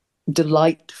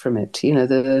delight from it.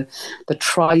 The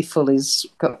trifle is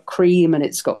got cream and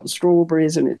it's got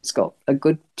strawberries and it's got a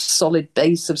good solid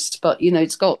base of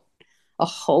it's got a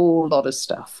whole lot of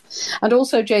stuff. And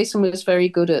also Jason was very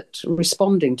good at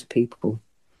responding to people.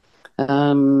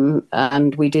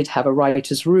 And we did have a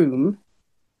writer's room.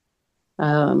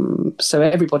 So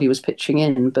everybody was pitching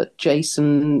in, but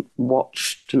Jason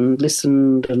watched and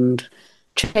listened and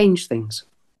changed things.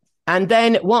 And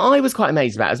then what I was quite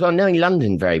amazed about as well, knowing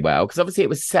London very well, because obviously it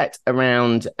was set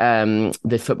around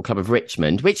the Football Club of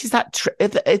Richmond, which is that,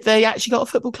 have they actually got a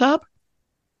football club?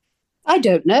 I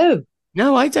don't know.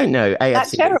 No, I don't know. AFC.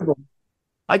 That's terrible.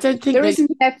 I don't think there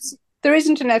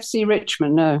isn't an FC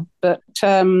Richmond, no. But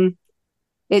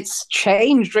it's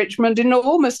changed Richmond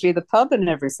enormously, the pub and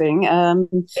everything.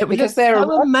 Because they're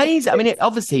so amazing. I mean,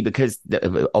 obviously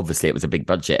it was a big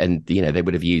budget, and they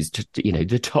would have used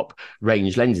the top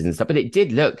range lenses and stuff. But it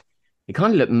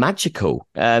kind of looked magical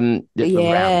around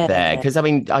there. Because I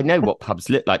mean, I know what pubs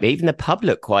look like. Even the pub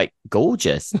looked quite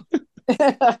gorgeous.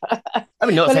 I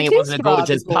mean, not saying it wasn't a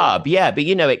gorgeous pub, but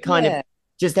it kind of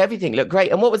just everything looked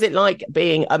great. And what was it like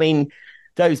being? I mean,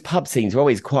 those pub scenes were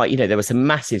always quite, there were some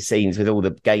massive scenes with all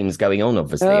the games going on,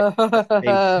 obviously.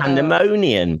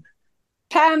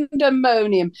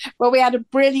 Pandemonium. Well, we had a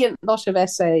brilliant lot of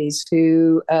essays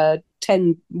who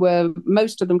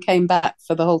most of them came back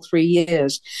for the whole 3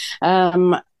 years.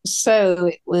 So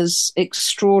it was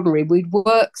extraordinary. We'd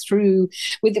work through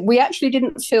we actually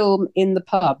didn't film in the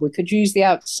pub. We could use the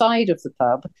outside of the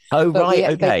pub. Oh,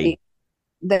 right. Okay.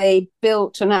 They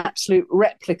built an absolute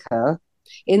replica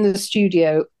in the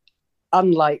studio.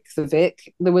 Unlike the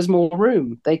Vic, there was more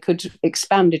room. They could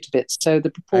expand it a bit, so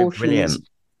the proportions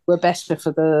were better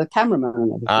for the cameraman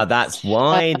and everything. Ah, that's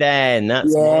why then.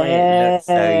 That's why it looks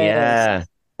so,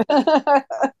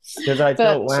 Because I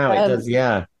thought, wow, it does,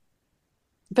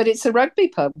 But it's a rugby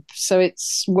pub, so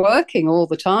it's working all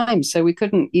the time, so we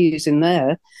couldn't use in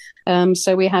there.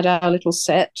 So we had our little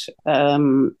set.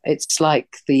 It's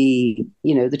like the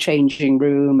changing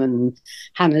room and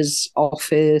Hannah's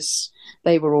office.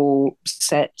 They were all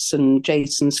sets, and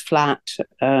Jason's flat,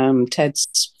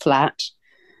 Ted's flat.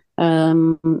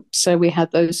 So we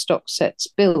had those stock sets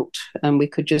built and we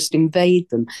could just invade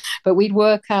them. But we'd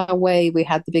work our way. We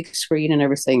had the big screen and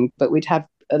everything, but we'd have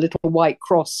a little white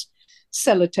cross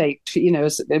sellotaped,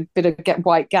 a bit of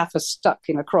white gaffer stuck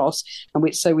in a cross,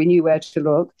 and so we knew where to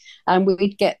look, and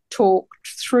we'd get talked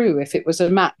through if it was a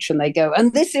match, and they go,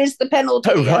 and this is the penalty.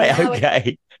 Oh, right,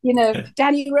 okay.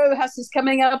 Danny Rojas is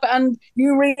coming up, and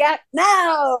you react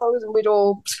now. And we'd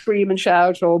all scream and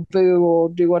shout or boo or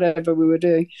do whatever we were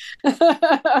doing.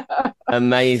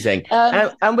 Amazing.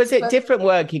 And was it different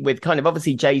working with kind of,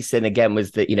 obviously Jason again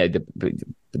was the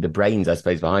brains, I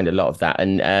suppose, behind a lot of that,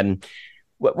 and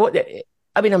what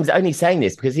I mean, I'm only saying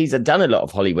this because he's done a lot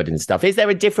of Hollywood and stuff. Is there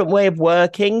a different way of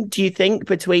working, do you think,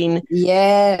 between?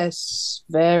 Yes,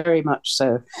 very much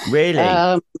so.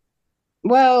 Really?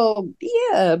 Well,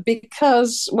 yeah,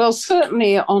 because,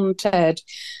 certainly on Ted,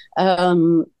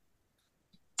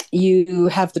 you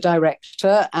have the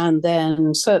director, and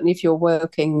then certainly if you're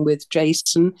working with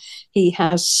Jason, he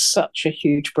has such a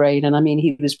huge brain. And I mean,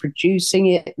 he was producing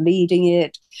it, leading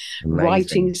it,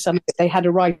 writing some. They had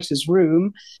a writer's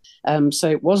room, so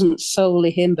it wasn't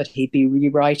solely him, but he'd be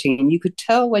rewriting. And you could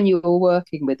tell when you were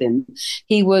working with him,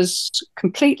 he was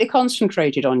completely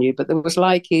concentrated on you, but there was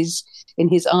like in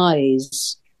his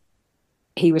eyes,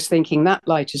 he was thinking that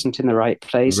light isn't in the right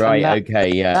place. Right, and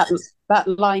okay, yeah. That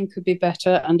line could be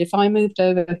better. And if I moved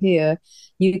over here,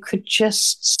 you could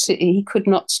just see he could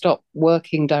not stop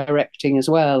working, directing as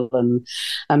well,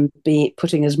 and be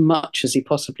putting as much as he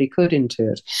possibly could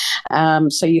into it.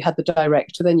 So you had the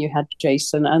director, then you had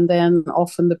Jason, and then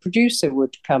often the producer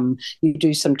would come. You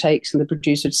do some takes, and the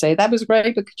producer would say, "That was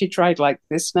great, but could you try it like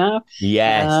this now?"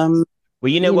 Yes.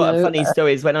 Well, a funny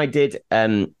story is when I did,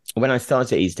 when I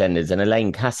started EastEnders, and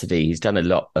Elaine Cassidy, who's done a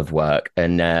lot of work,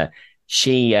 and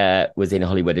she was in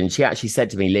Hollywood, and she actually said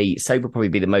to me, Lee, soap will probably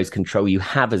be the most control you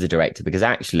have as a director, because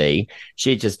actually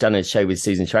she had just done a show with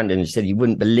Susan Sarandon, and she said you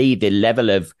wouldn't believe the level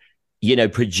of,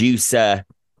 producer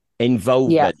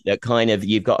involvement that kind of,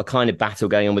 you've got a kind of battle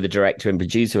going on with the director and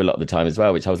producer a lot of the time as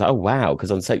well, which I was like, oh, wow,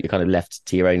 because on soap you're kind of left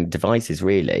to your own devices,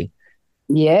 really.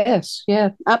 Yes, yeah,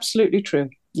 absolutely true.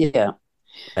 Yeah.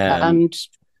 And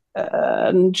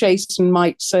Jason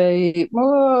might say,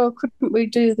 "Oh, couldn't we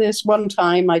do this?" One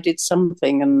time I did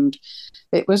something, and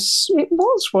it was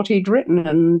what he'd written,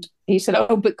 and he said,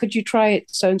 "Oh, but could you try it?"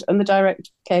 So, and the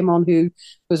director came on, who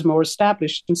was more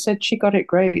established, and said, "She got it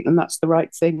great, and that's the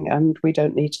right thing, and we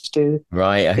don't need to do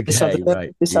this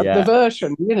other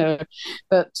version,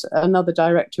 But another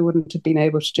director wouldn't have been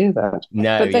able to do that.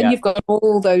 No, but then you've got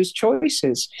all those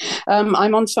choices.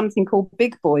 I'm on something called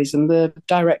Big Boys, and the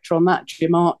director on that,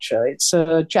 Jim Archer, it's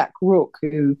Jack Rook,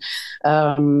 who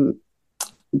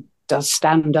does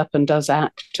stand up and does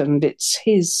act, and it's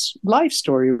his life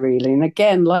story, really. And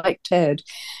again, like Ted,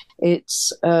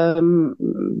 it's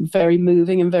very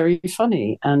moving and very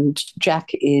funny. And Jack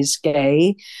is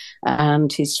gay,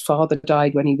 and his father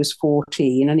died when he was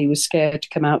 14, and he was scared to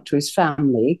come out to his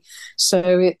family.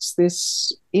 So it's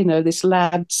this, this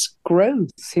lad's growth,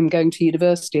 him going to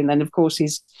university, and then of course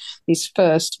his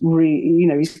first,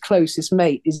 his closest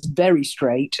mate is very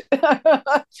straight,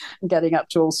 getting up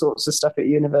to all sorts of stuff at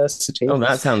university. Oh,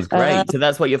 that sounds great. So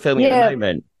that's what you're filming at the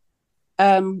moment.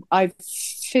 I've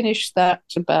finished that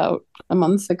about a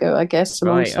month ago, I guess,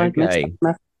 alongside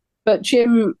Midsummer. But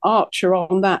Jim Archer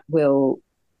on that will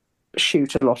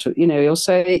shoot a lot of, he'll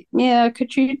say, "Yeah,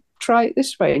 could you try it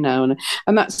this way now?"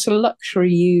 And that's a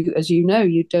luxury you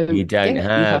don't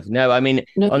have. No, I mean,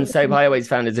 on soap, I always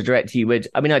found as a director,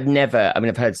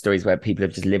 I've heard stories where people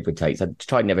have just lived with takes. I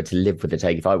tried never to live with a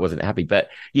take if I wasn't happy. But,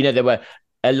 there were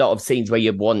a lot of scenes where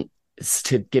you'd want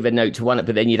to give a note to one,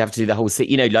 but then you'd have to do the whole scene,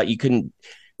 you couldn't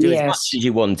do as much as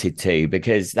you wanted to,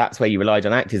 because that's where you relied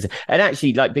on actors. And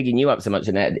actually, like, bigging you up so much,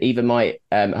 Annette, even my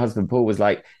husband Paul was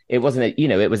like, it wasn't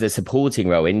it was a supporting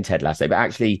role in Ted Lasso, but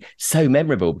actually so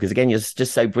memorable, because again, you're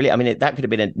just so brilliant. I mean, that could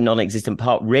have been a non-existent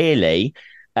part, really.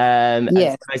 I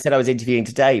said I was interviewing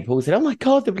today, Paul said, "Oh my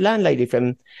God, the landlady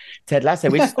from Ted Lasso,"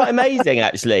 which is quite amazing,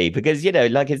 actually, because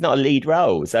it's not a lead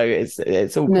role, so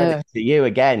it's all credit to you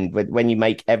again when you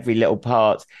make every little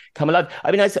part come alive.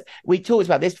 I mean, we talked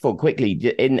about this before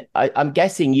quickly. I'm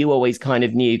guessing you always kind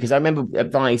of knew, because I remember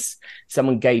advice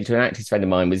someone gave to an actress friend of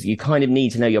mine was, you kind of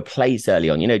need to know your place early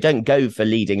on. Don't go for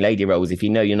leading lady roles if you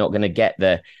know you're not going to get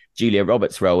the Julia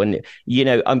Roberts role. And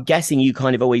I'm guessing you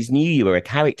kind of always knew you were a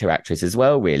character actress as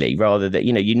well, really, rather that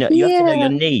you have to know your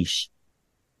niche.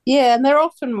 Yeah, and they're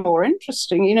often more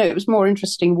interesting. It was more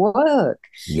interesting work.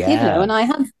 Yeah, and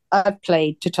I've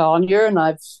played Titania, and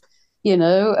I've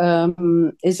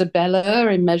Isabella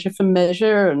in Measure for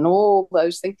Measure and all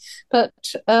those things.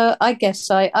 But I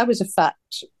guess I was a fat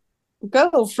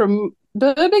girl from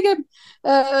Birmingham.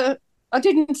 I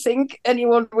didn't think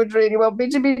anyone would really want me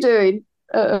to be doing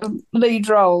lead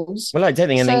roles. Well, I don't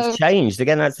think anything's changed.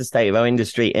 Again, that's the state of our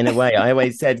industry in a way. I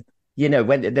always said,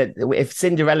 if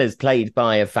Cinderella's played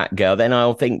by a fat girl, then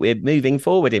I'll think we're moving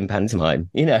forward in pantomime,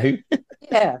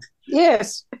 Yeah.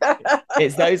 Yes.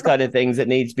 It's those kind of things that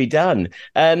need to be done.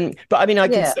 But I mean, I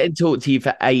could sit and talk to you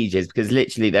for ages, because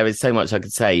literally there is so much I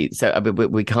could say. So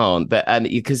we can't. But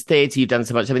because theatre, you've done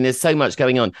so much. I mean, there's so much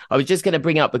going on. I was just going to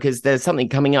bring up, because there's something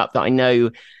coming up that I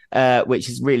know, which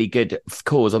is really good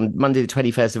cause, on Monday, the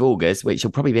 21st of August, which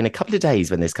will probably be in a couple of days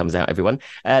when this comes out, everyone.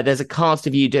 There's a cast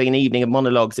of you doing an evening of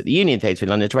monologues at the Union Theatre in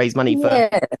London to raise money for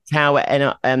Tower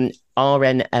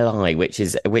RNLI,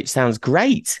 which sounds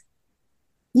great.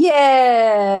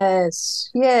 Yes,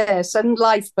 and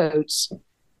lifeboats.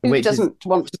 Who doesn't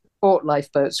want to bought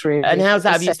lifeboats, really. And how's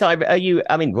that? Have you started? Are you?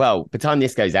 I mean, well, by the time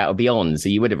this goes out, it'll be on, so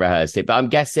you would have rehearsed it. But I'm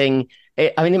guessing.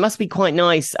 It must be quite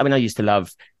nice. I mean, I used to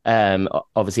love,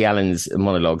 obviously, Alan's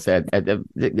monologues.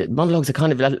 The monologues are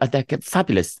kind of they're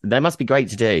fabulous. They must be great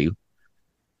to do.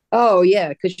 Oh yeah,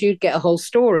 because you'd get a whole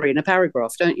story in a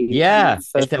paragraph, don't you? Yeah,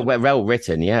 if they're well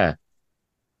written. Yeah.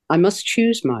 I must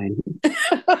choose mine.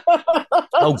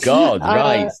 Oh God!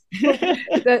 Right.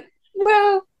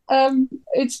 Well,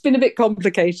 it's been a bit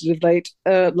complicated of late,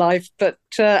 life, but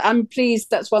I'm pleased.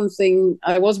 That's one thing.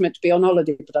 I was meant to be on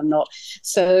holiday, but I'm not.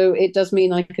 So it does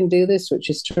mean I can do this, which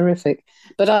is terrific.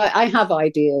 But I have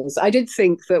ideas. I did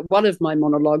think that one of my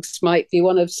monologues might be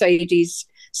one of Sadie's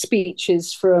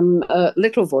speeches from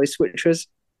Little Voice, which was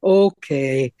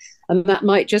okay. And that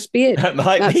might just be it. That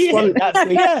might be it.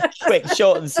 That's quick,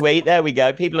 short and sweet. There we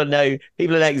go. People know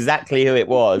exactly who it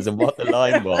was and what the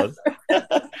line was.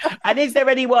 And is there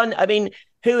anyone, I mean,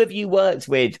 who have you worked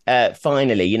with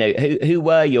finally? You know, who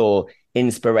were your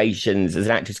inspirations as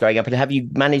an actress growing up? And have you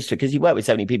managed to, because you work with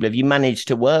so many people, have you managed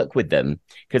to work with them?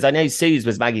 Because I know Sue's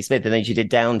was Maggie Smith, and then she did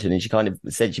Downton, and she kind of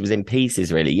said she was in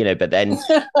pieces, really, you know, but then,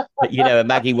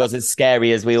 Maggie was as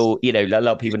scary as we all, a lot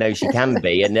of people know she can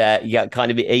be. And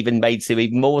kind of even made Sue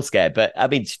even more scared. But I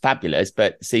mean, it's fabulous.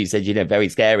 But Sue said, very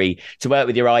scary to work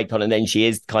with your icon. And then she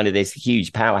is kind of this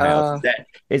huge powerhouse.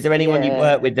 Is there anyone you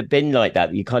work with that been like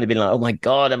that you kind of been like, oh my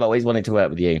God, I've always wanted to work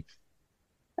with you?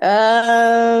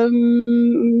 No,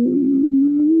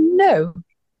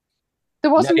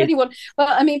 there wasn't anyone. Well,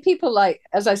 I mean, people like,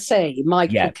 as I say,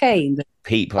 Michael Caine.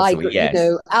 Pete, possibly,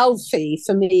 yes. Alfie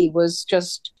for me was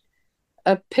just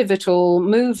a pivotal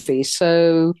movie.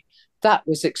 So that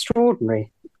was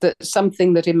extraordinary. That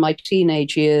something that in my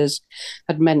teenage years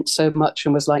had meant so much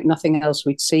and was like nothing else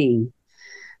we'd seen.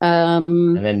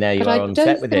 And then there you are on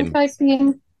set with him.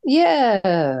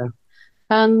 Yeah.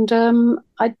 And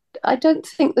I don't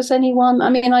think there's anyone. I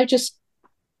mean, I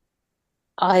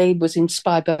was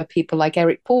inspired by people like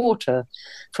Eric Porter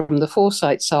from the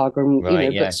Forsyte saga, and,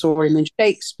 but saw him in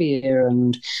Shakespeare,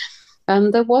 and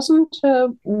there wasn't a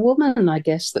woman, I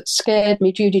guess, that scared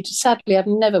me. Sadly, I've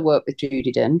never worked with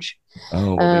Judi Dench.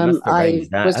 Oh, well, we must arrange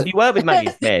that. Have you worked with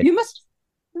Maggie Smith? You must.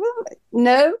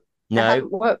 No. I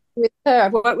haven't worked with her.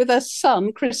 I've worked with her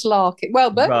son, Chris Larkin.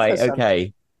 Well, both right, of her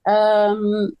okay.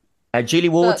 Julie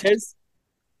But, Waters?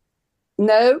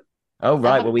 no. Oh,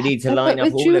 right. Well, we need to line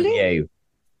up all Julie? of you.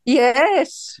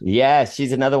 Yes. Yes,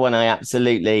 she's another one I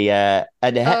absolutely... and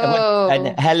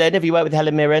Helen, have you worked with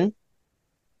Helen Mirren?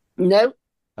 No.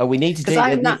 Oh, we need to do...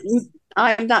 I'm that...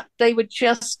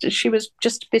 She was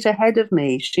just a bit ahead of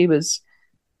me. She was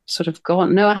sort of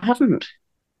gone. No, I haven't.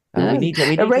 Oh, no. we need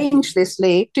to arrange this,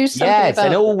 Lee. Do something. Yes,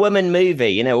 an all-woman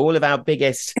movie. All of our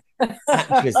biggest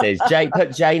actresses.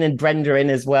 Put Jane and Brenda in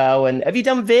as well. And have you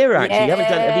done Vera? Actually,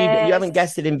 yes. You haven't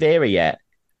guested in Vera yet.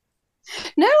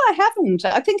 No, I haven't.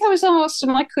 I think I was asked,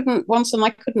 and I couldn't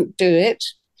do it.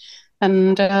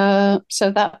 And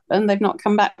and they've not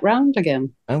come back round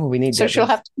again. Oh, well, we need. So she'll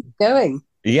have to keep going.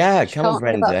 Yeah, come on,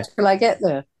 Brenda. Till I get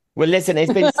there. Well, listen,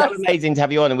 it's been so amazing to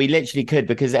have you on, and we literally could,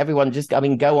 because everyone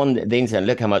go on the internet,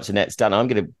 look how much Annette's done. I'm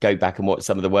going to go back and watch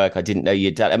some of the work I didn't know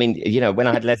you'd done. I mean, when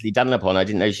I had Leslie Dunlop on, I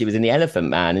didn't know she was in The Elephant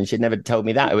Man, and she'd never told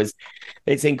me that.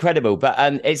 It's incredible, but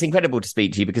it's incredible to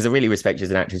speak to you, because I really respect you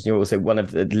as an actress. You're also one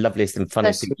of the loveliest and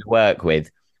funniest people to work with.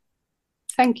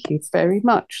 Thank you very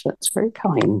much. That's very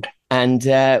kind. And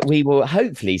we will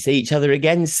hopefully see each other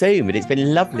again soon. But it's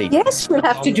been lovely. Yes, we'll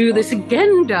have to do this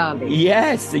again, darling.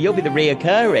 Yes, so you'll be the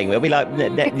reoccurring. We'll be like,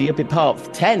 you'll be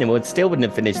part 10 and we still wouldn't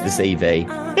have finished the CV.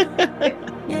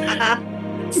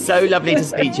 So lovely to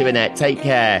speak to you, Annette. Take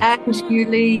care. And you,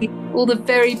 Lee. All the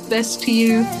very best to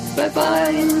you.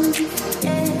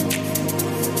 Bye-bye.